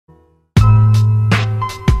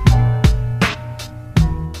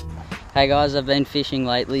Hey guys, I've been fishing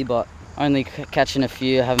lately, but only catching a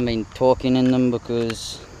few. I haven't been talking in them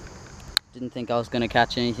because didn't think I was going to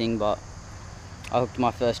catch anything, but I hooked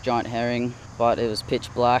my first giant herring, but it was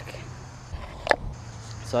pitch black.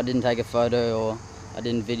 So I didn't take a photo or I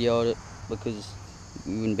didn't video it because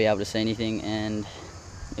you wouldn't be able to see anything, and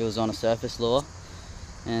it was on a surface lure.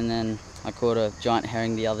 And then I caught a giant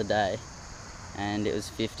herring the other day and it was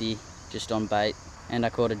 50 just on bait. And I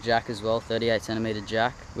caught a jack as well, 38 centimeter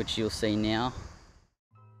jack, which you'll see now.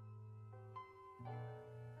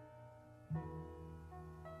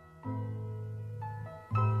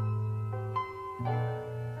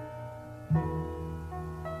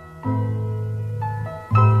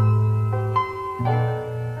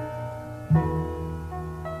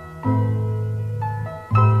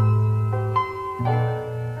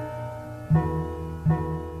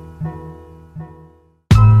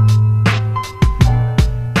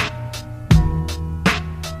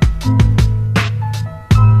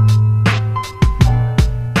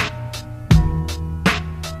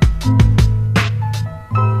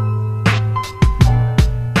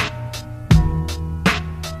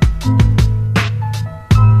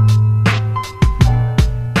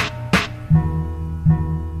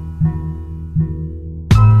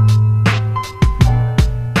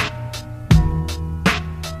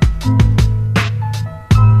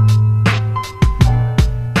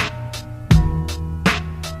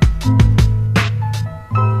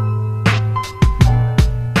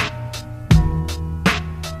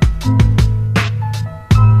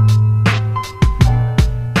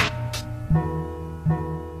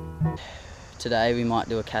 Today we might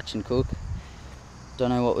do a catch and cook. Don't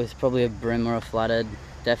know what with, probably a bream or a flathead.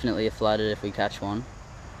 Definitely a flathead if we catch one,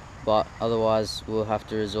 but otherwise we'll have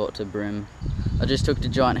to resort to bream. I just took the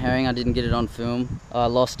giant herring. I didn't get it on film. I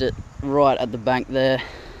lost it right at the bank there,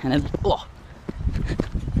 and it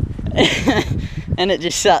and it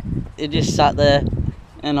just sat there,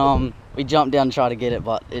 and we jumped down to try to get it,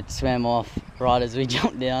 but it swam off right as we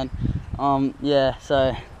jumped down. Yeah,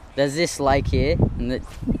 so there's this lake here, and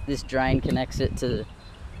this drain connects it to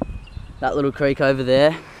that little creek over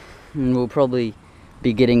there, and we'll probably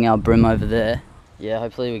be getting our bream over there. Yeah,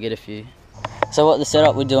 hopefully we get a few. So what the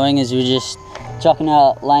setup we're doing is we're just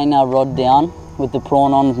laying our rod down with the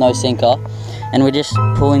prawn on with no sinker, and we're just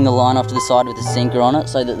pulling the line off to the side with the sinker on it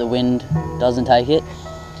so that the wind doesn't take it,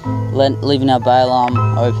 leaving our bail arm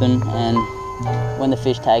open, and when the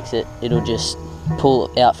fish takes it, it'll just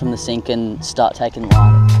pull out from the sink and start taking the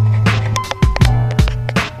line.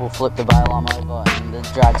 We'll flip the bail arm over and the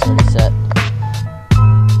drag's already set.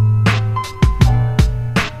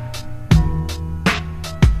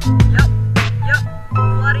 Yep,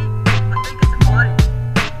 bloody. I think it's a bloody.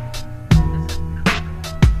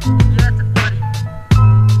 Yeah, it's a bloody.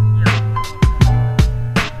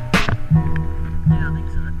 Yeah, I think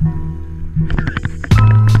so.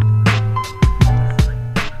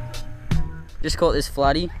 Just caught this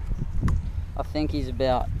flatty. I think he's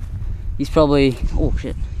probably, oh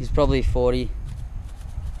shit, he's probably 40.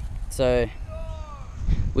 So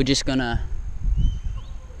we're gonna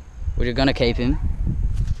keep him,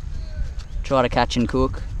 try to catch and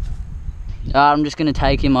cook. I'm just gonna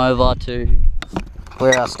take him over to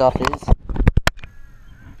where our stuff is.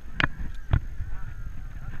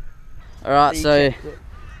 Alright, so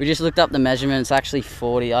we just looked up the measurement. It's actually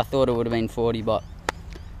 40. I thought it would have been 40, but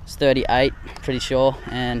it's 38, pretty sure.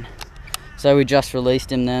 And so we just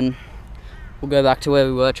released him then. We'll go back to where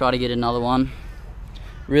we were, try to get another one.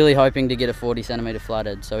 Really hoping to get a 40 centimeter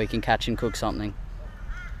flathead so we can catch and cook something,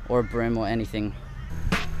 or a bream or anything.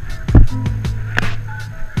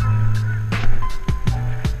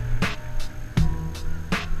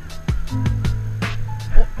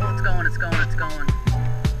 Oh, it's going, it's going, it's going.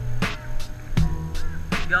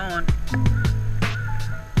 It's going.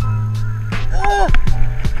 Oh!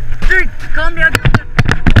 Dude, calm down, calm down.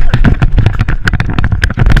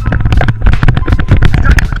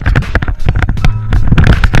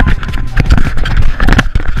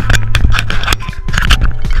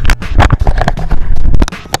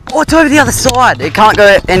 Oh, it's over the other side. It can't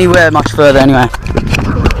go anywhere much further anyway.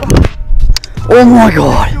 Oh my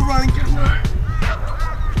god.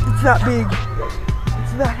 It's that big.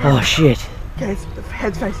 It's that heavy. Oh shit. Okay, the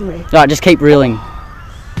head's facing me. Alright, just keep reeling.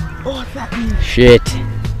 Oh, it's that big. Shit.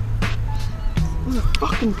 It's a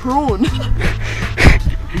fucking prawn.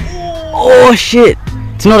 Oh shit.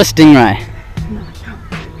 It's not a stingray. No, it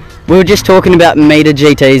can't. We were just talking about meter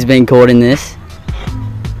GTs being caught in this.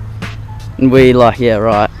 And we yeah,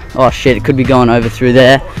 right. Oh shit, it could be going over through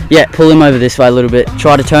there. Yeah, pull him over this way a little bit.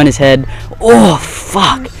 Try to turn his head. Oh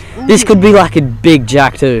fuck. This could be like a big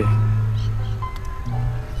jack too.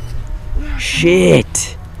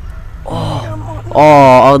 Shit. Oh,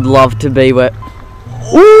 I would love to be where.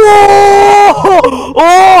 Oh!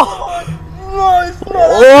 Oh! No, it's not.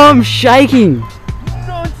 Oh, I'm shaking.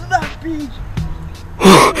 No, it's that big.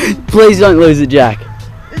 Please don't lose it, Jack.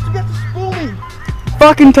 It's about to spoil me.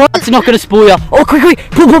 Fucking tight. It's not gonna spoil you. Oh, quick.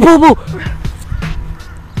 Pull.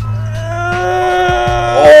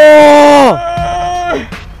 Oh!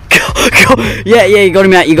 Yeah, you got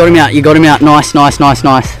him out. Nice.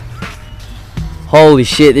 Holy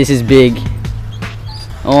shit, this is big.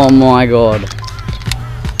 Oh my god. Do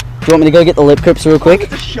you want me to go get the lip grips real quick?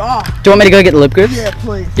 It's a shark. Do you want me to go get the lip grips? Yeah,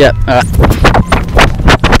 please. Yep, alright.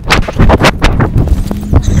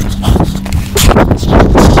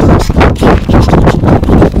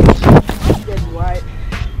 Dead weight.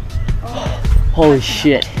 Holy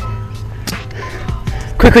shit.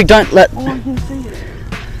 Quick, don't let... Oh, I can see it.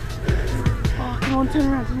 Oh, come on,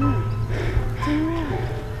 turn around.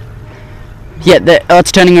 Yeah,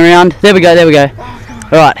 it's turning around. There we go.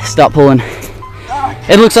 Alright, stop pulling.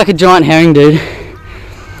 It looks like a giant herring, dude.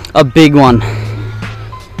 A big one.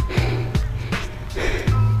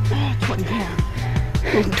 20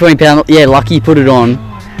 pounds. 20 pound, yeah, lucky you put it on.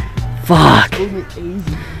 Fuck. Easy.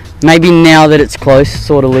 Maybe now that it's close,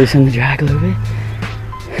 sort of loosen the drag a little bit.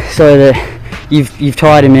 So that you've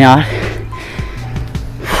tired him out.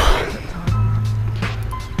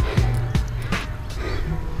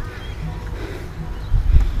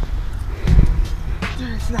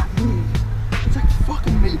 Dude, it's that big. It's like a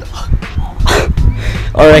fucking meter.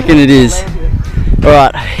 I reckon it is.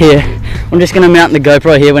 Alright, here. I'm just going to mount the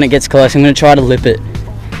GoPro here when it gets close. I'm going to try to lip it.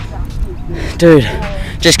 Dude,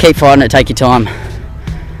 just keep fighting it, take your time.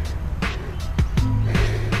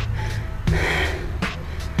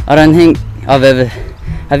 I don't think I've ever...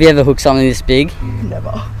 Have you ever hooked something this big?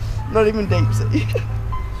 Never. Not even deep sea.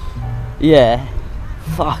 Yeah.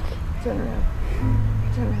 Fuck. Turn around.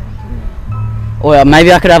 Oh yeah,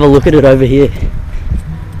 maybe I could have a look at it over here.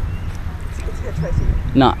 It's head facing.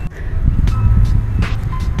 No.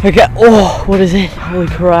 Okay, oh, what is it? Holy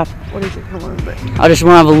crap. What is it? Come on, babe. I just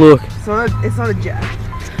want to have a look. It's not a jack.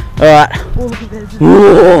 Alright. Oh, look at this.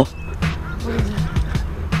 Whoa. What is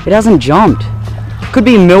it? It hasn't jumped. Could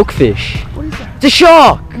be a milkfish. What is that? It's a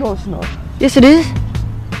shark! No, it's not. Yes, it is.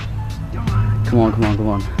 Come on. Come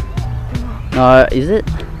on. No, is it?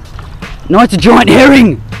 No, it's a giant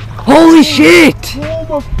herring! Holy shit! Oh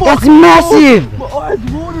my fuck. That's massive! My eyes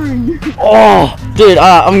watering. Oh, dude,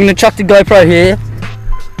 I'm gonna chuck the GoPro here.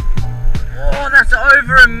 Oh, that's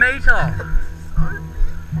over a meter.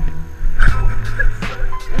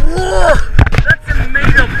 Oh, that's a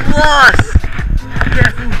meter plus.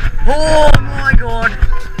 Careful. Oh my god.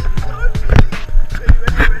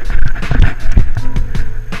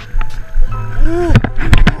 Ooh.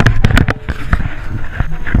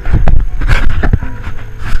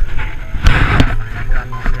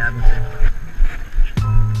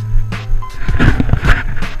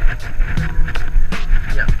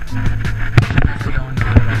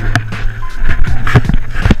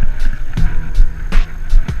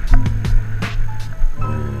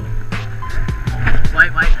 Wait.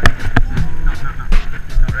 No.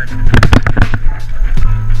 He's not ready.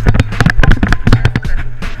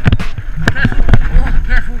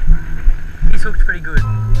 Careful. He's hooked pretty good.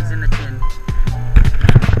 He's in the chin.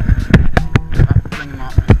 Bring him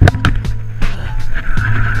up.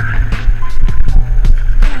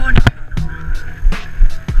 Oh, no.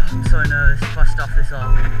 I'm so nervous if I stuff this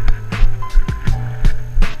up.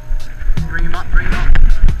 Bring him up. No. I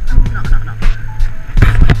don't think I can.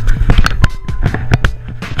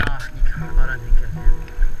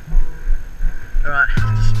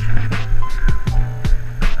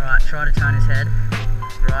 Alright, try to turn his head.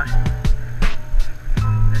 Right.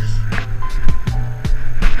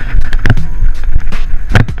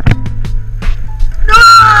 No!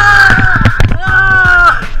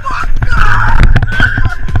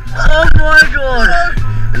 Oh my god!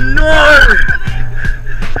 No!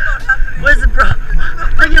 Where's the bro?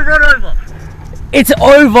 Bring your rod over. It's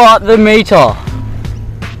over the meter.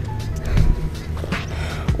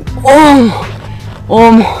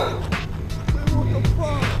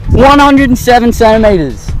 107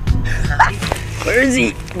 centimeters. Where is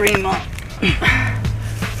he? Bring him up. Look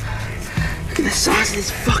at the size of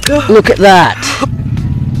this fucker. Look at that.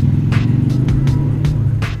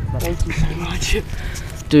 Thank you so much.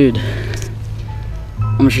 Dude,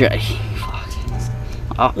 I'm shaking.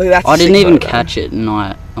 Fuck. Look, that's I a didn't sick even photo. catch it and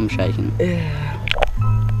I'm shaking. Yeah.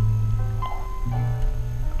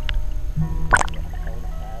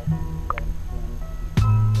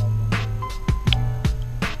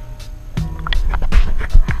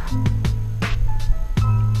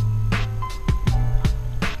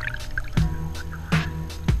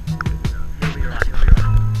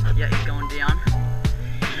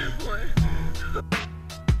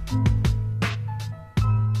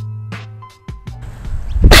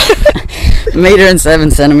 metre and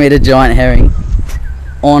 7 centimetre giant herring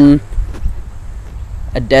on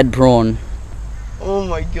a dead prawn. Oh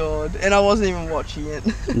my god. And I wasn't even watching it.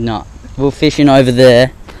 No, we're fishing over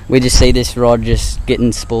there. We just see this rod just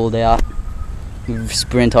getting spooled out. We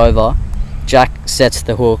sprint over. Jack sets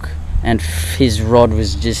the hook, and his rod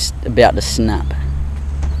was just about to snap.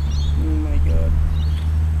 Oh my god.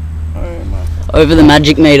 Oh my. Over the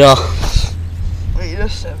magic meter. Metre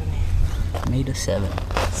 70. Metre 7.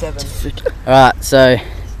 7. Alright, so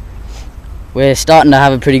we're starting to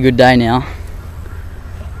have a pretty good day now.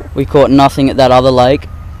 We caught nothing at that other lake.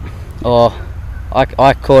 Or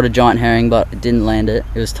I caught a giant herring, but it didn't land it.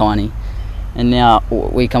 It was tiny. And now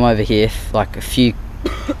we come over here, like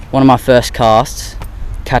one of my first casts,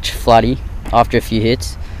 catch a flatty after a few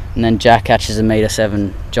hits, and then Jack catches a metre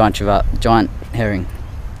 7 giant herring.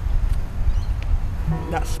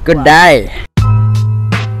 That's Good day.